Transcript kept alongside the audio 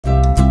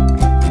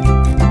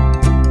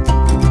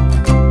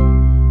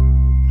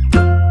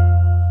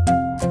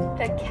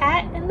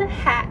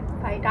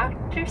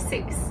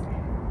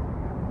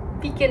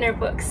beginner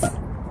books.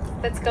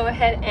 Let's go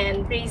ahead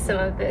and read some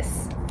of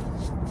this.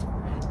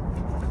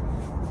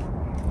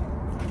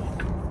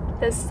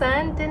 The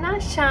sun did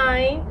not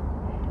shine.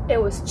 It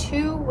was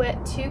too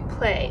wet to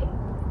play.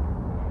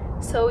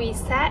 So we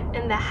sat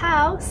in the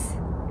house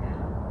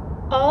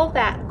all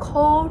that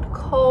cold,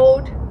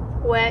 cold,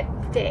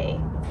 wet day.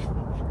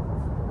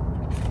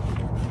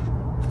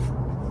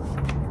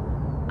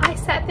 I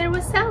sat there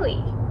with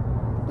Sally.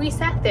 We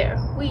sat there,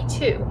 we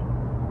two.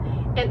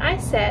 And I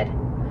said,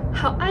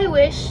 how I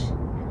wish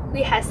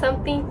we had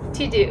something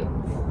to do.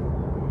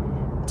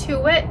 Too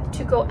wet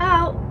to go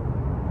out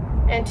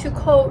and too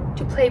cold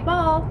to play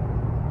ball.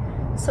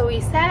 So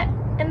we sat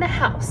in the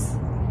house.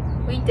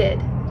 We did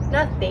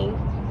nothing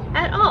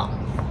at all.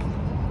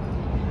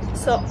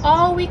 So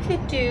all we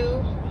could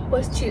do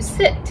was to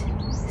sit,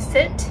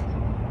 sit,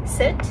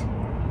 sit,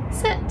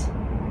 sit.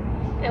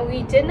 And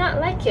we did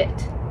not like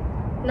it.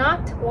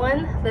 Not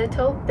one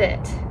little bit.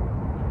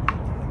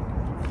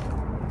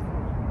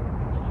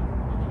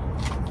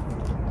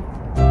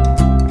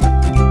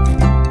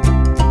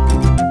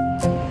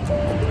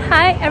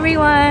 Hi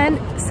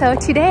everyone! So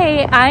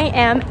today I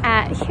am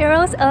at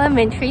Heroes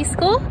Elementary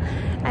School,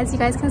 as you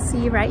guys can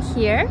see right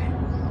here.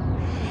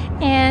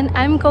 And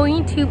I'm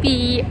going to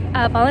be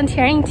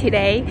volunteering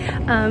today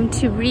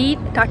to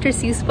read Dr.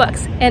 Seuss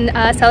books in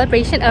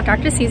celebration of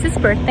Dr. Seuss's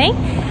birthday.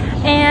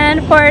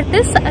 And for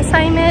this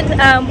assignment,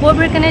 what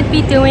we're going to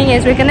be doing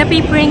is we're going to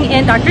be bringing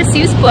in Dr.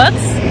 Seuss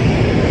books.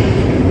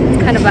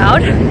 It's kind of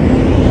loud.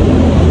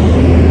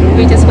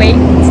 We just wait.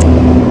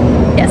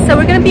 Yes, so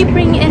we're going to be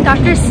bringing in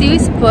Dr.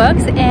 Seuss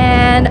books,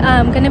 and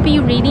I'm going to be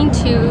reading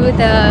to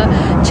the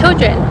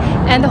children.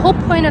 And the whole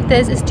point of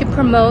this is to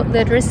promote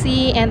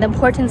literacy and the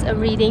importance of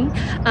reading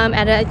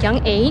at a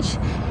young age.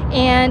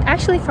 And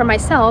actually for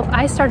myself,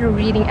 I started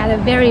reading at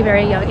a very,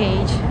 very young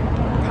age.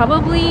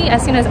 Probably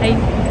as soon as I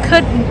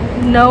could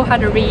know how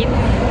to read,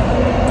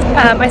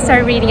 I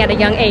started reading at a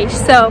young age.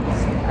 So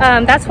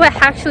that's what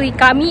actually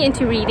got me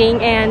into reading,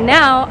 and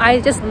now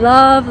I just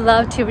love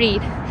to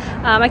read.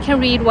 I can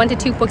read 1 to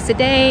 2 books a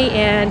day,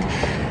 and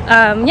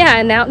yeah,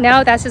 and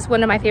now that's just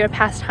one of my favorite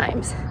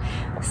pastimes.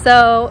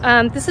 So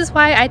this is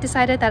why I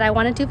decided that I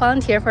wanted to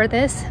volunteer for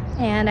this,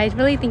 and I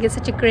really think it's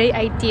such a great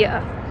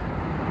idea.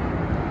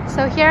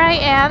 So here I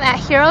am at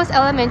Heroes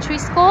Elementary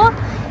School,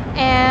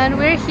 and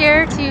we're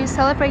here to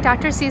celebrate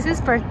Dr. Seuss's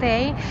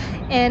birthday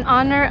in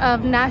honor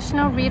of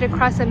National Read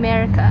Across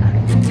America.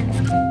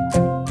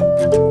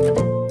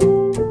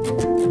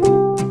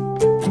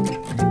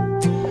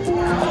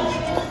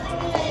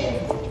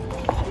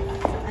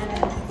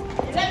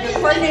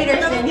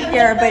 Coordinators in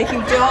here, but if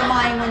you don't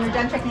mind, when you're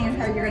done checking in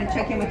here, you're going to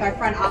check in with our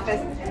front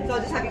office. So I'll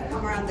just have you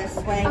come around this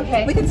way.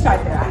 Okay. We can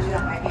start there. Actually,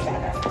 that might be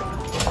better.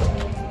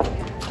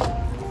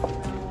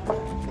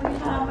 We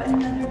have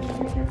another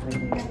picture here for you.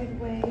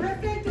 Way.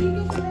 Perfect. Can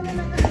you just come in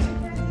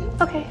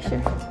and Okay,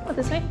 sure. Oh,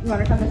 this way? You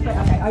want to come this way?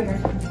 Okay. Oh, you're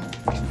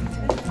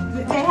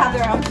good. They have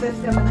their own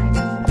system, and I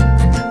guess.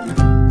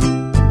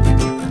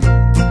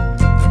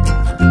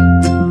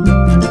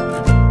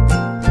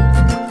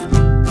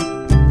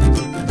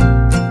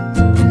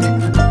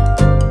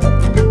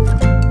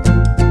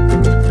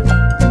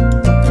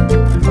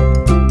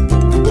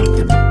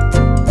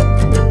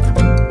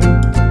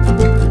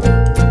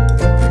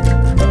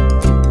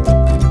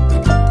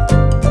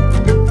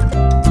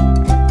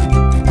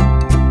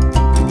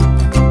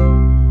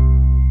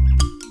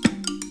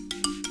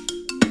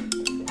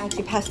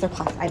 Past their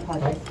class. I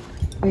apologize.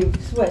 We've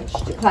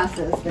switched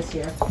classes this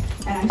year,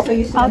 and I'm so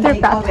used to them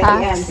being all at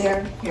the end.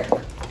 They're here.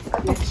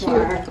 Next to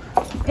our,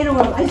 in a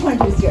world, I just want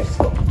to do this year at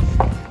school.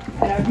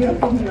 And our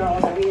beautiful mural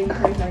that we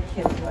encourage our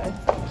kids with.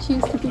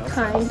 Choose to be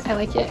kind. I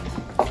like it.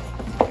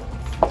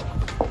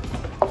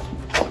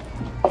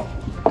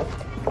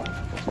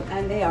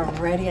 And they are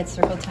ready at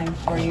circle time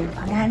for you.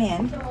 Come on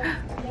in.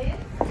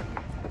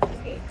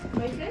 Okay,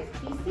 my friends,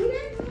 you see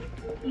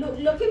that?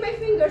 Look at my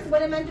fingers.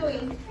 What am I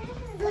doing?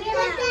 Look at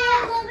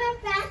that. A little bit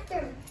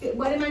faster.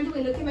 What am I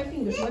doing? Look at my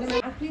fingers. What am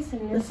I?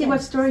 Let's see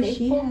what story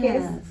she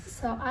has.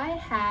 So I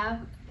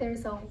have,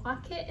 there's a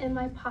rocket in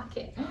my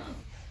pocket.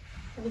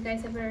 Have you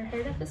guys ever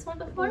heard of this one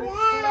before?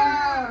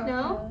 No.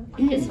 No?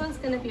 This one's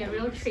gonna be a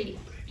real treat.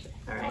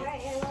 All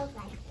right.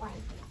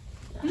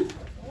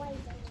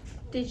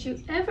 Did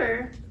you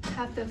ever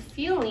have the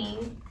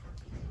feeling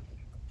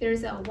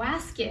there's a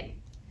wasket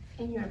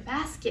in your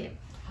basket?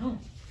 Oh,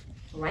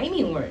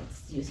 rhyming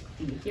words. Do you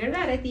hear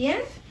that at the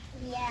end?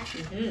 Yeah.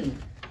 Mm-hmm.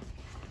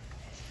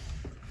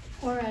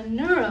 Or a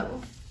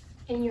neuro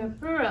in your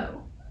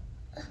burrow?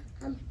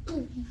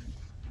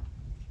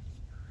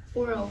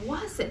 Or a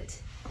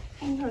was-it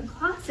in your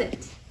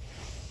closet?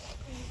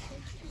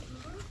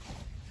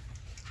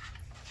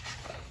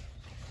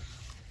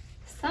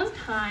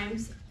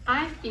 Sometimes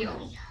I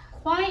feel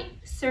quite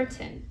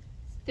certain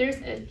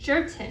there's a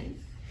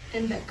jerkin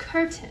in the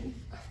curtain.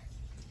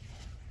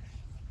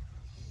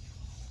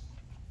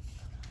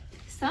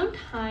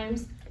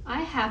 Sometimes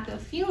I have the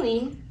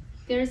feeling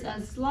there's a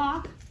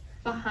zlock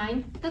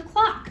behind the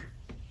clock.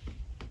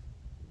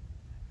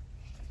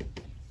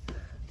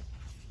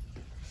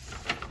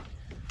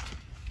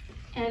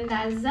 and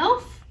that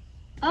Zelf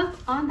up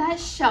on that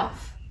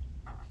shelf.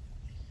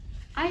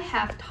 I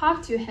have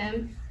talked to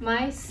him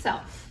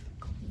myself.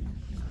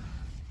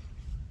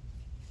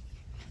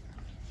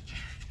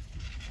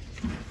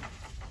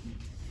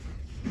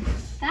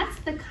 That's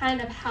the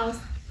kind of house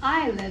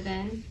I live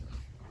in.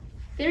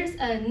 There's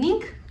a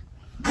nink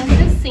in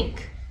the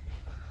sink.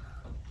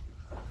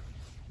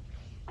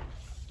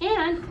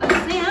 And a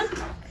lamp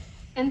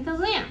in the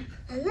lamp.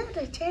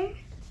 Another chair.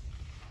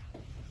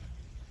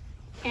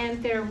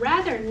 And they're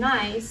rather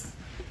nice,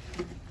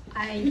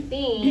 I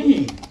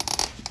think.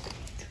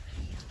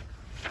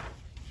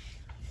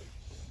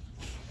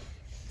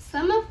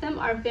 Some of them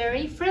are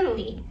very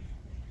friendly,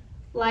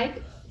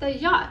 like the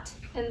yacht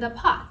in the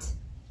pot.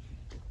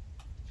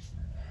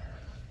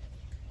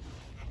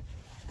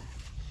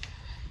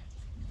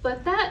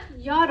 But that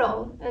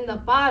yodel in the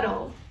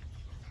bottle,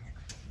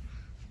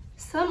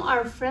 some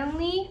are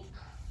friendly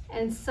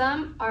and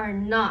some are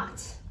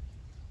not.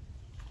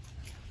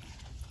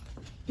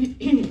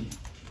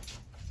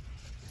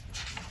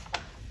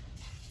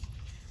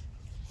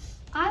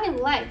 I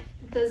like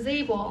the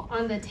Zabel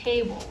on the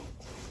table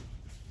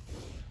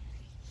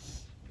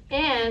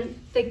and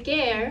the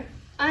gear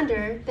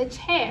under the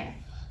chair.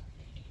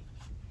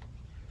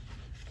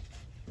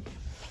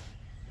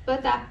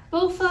 But that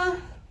bofa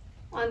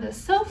on the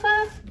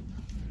sofa,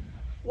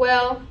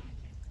 well,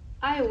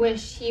 I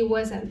wish he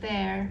wasn't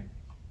there.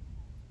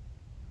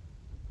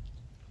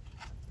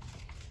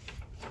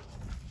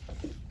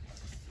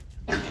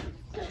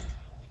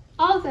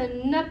 All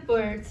the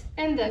nutbirds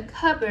in the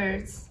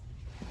cupboards,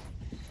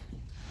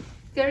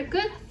 they're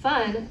good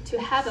fun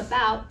to have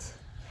about.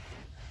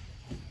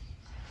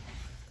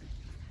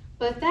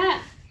 But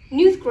that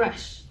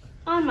toothbrush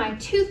on my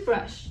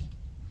toothbrush,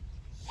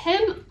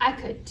 him I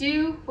could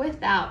do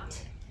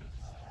without.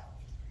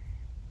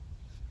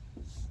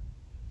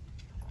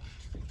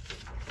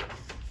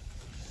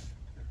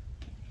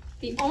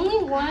 The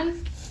only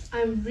one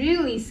I'm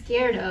really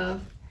scared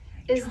of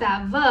is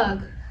that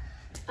vug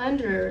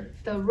under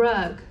the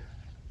rug.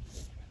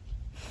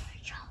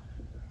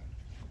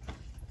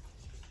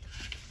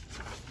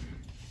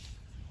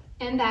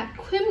 And that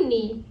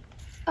quimney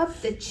up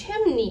the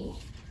chimney.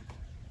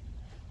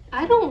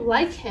 I don't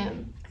like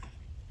him,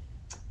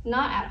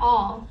 not at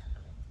all.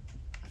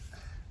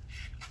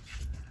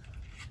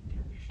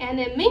 And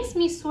it makes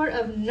me sort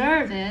of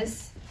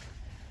nervous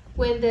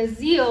when the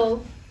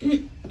zeal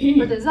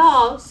or the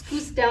Zal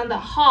scoots down the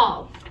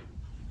hall.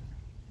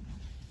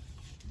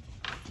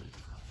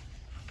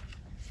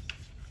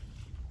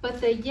 But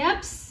the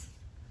yeps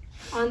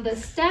on the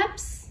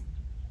steps,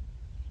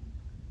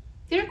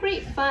 they're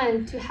great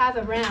fun to have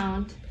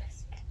around.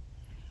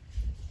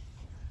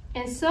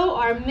 And so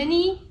are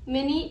many,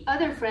 many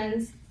other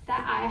friends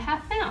that I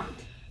have found.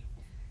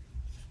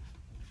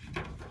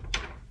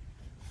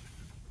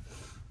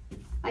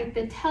 Like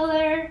the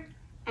teller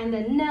and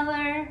the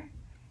neller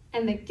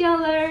and the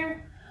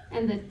geller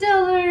and the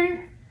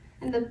deller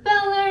and the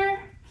beller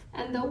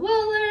and the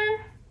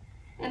weller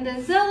and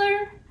the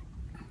zeller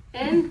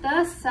and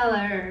the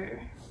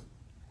cellar.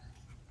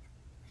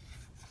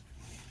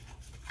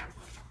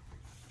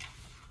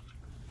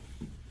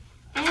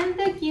 And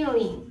the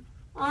gilling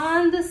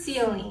on the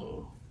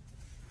ceiling.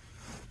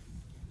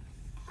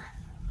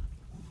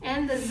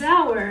 And the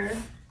zower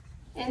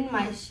in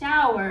my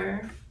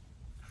shower.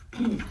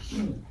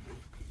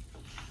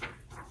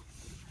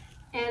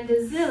 And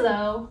the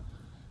Zillow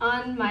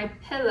on my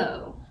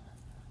pillow.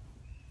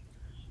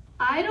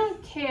 I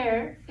don't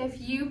care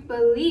if you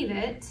believe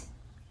it.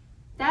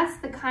 That's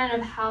the kind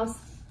of house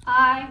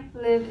I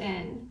live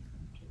in.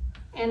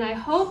 And I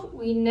hope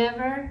we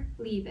never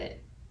leave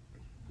it.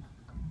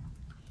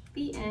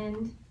 The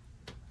end.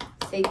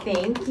 Say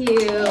thank you.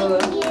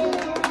 Thank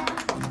you.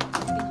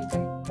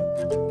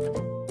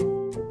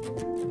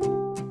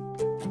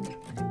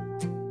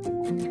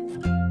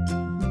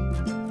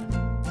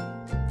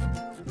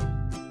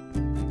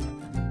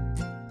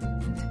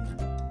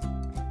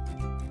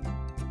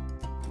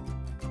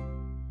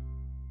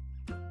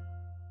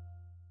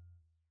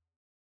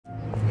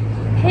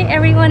 Hey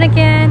everyone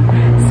again.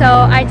 So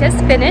I just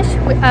finished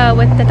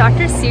with the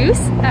Dr.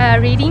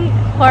 Seuss reading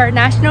for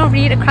National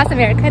Read Across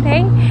America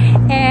Day,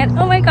 and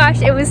oh my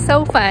gosh, it was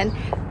so fun.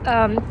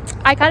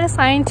 I got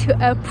assigned to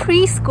a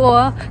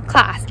preschool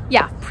class.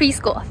 Yeah,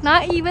 preschool,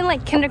 not even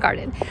like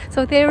kindergarten.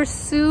 So they were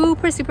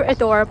super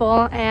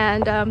adorable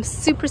and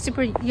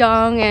super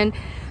young and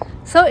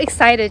so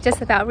excited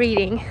just about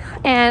reading.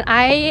 And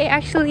I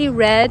actually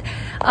read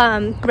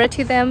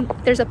to them.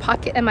 There's a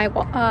pocket in my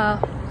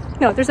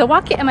there's a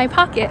Wocket in my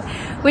pocket,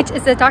 which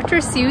is a Dr.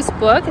 Seuss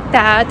book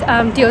that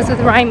deals with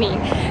rhyming.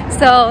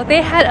 So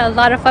they had a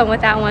lot of fun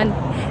with that one.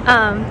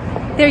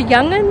 They're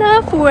young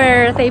enough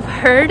where they've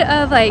heard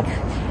of like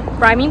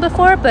rhyming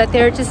before, but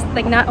they're just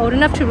like not old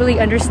enough to really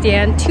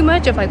understand too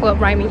much of like what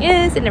rhyming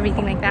is and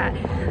everything like that.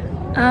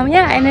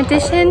 Yeah, in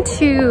addition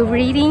to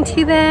reading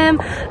to them,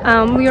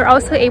 we were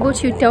also able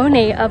to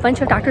donate a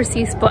bunch of Dr.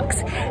 Seuss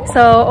books.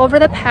 So over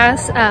the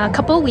past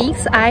couple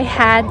weeks, I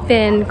had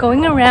been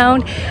going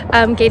around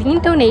getting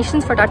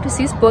donations for Dr.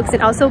 Seuss books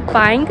and also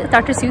buying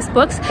Dr. Seuss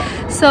books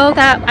so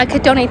that I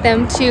could donate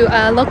them to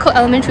local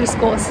elementary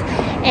schools.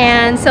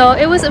 And so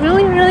it was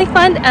really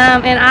fun,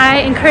 and I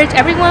encourage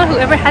everyone,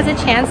 whoever has a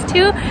chance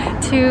to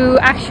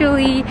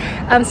actually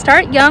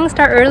start young,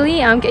 start early,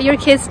 get your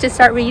kids to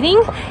start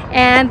reading,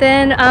 and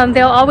then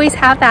they'll always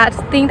have that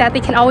thing that they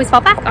can always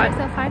fall back on.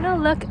 So final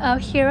look of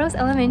Heroes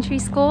Elementary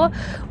School,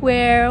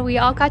 where we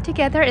all got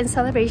together in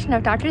celebration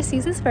of Dr.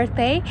 Seuss's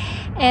birthday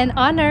in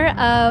honor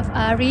of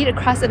Read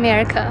Across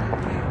America.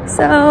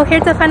 So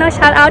here's a final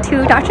shout out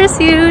to Dr.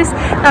 Seuss.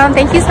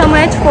 Thank you so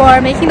much for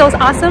making those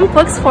awesome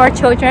books for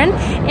children,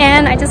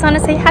 and I just want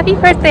to say happy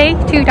birthday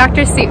to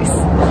Dr. Seuss.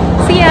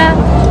 See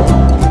ya!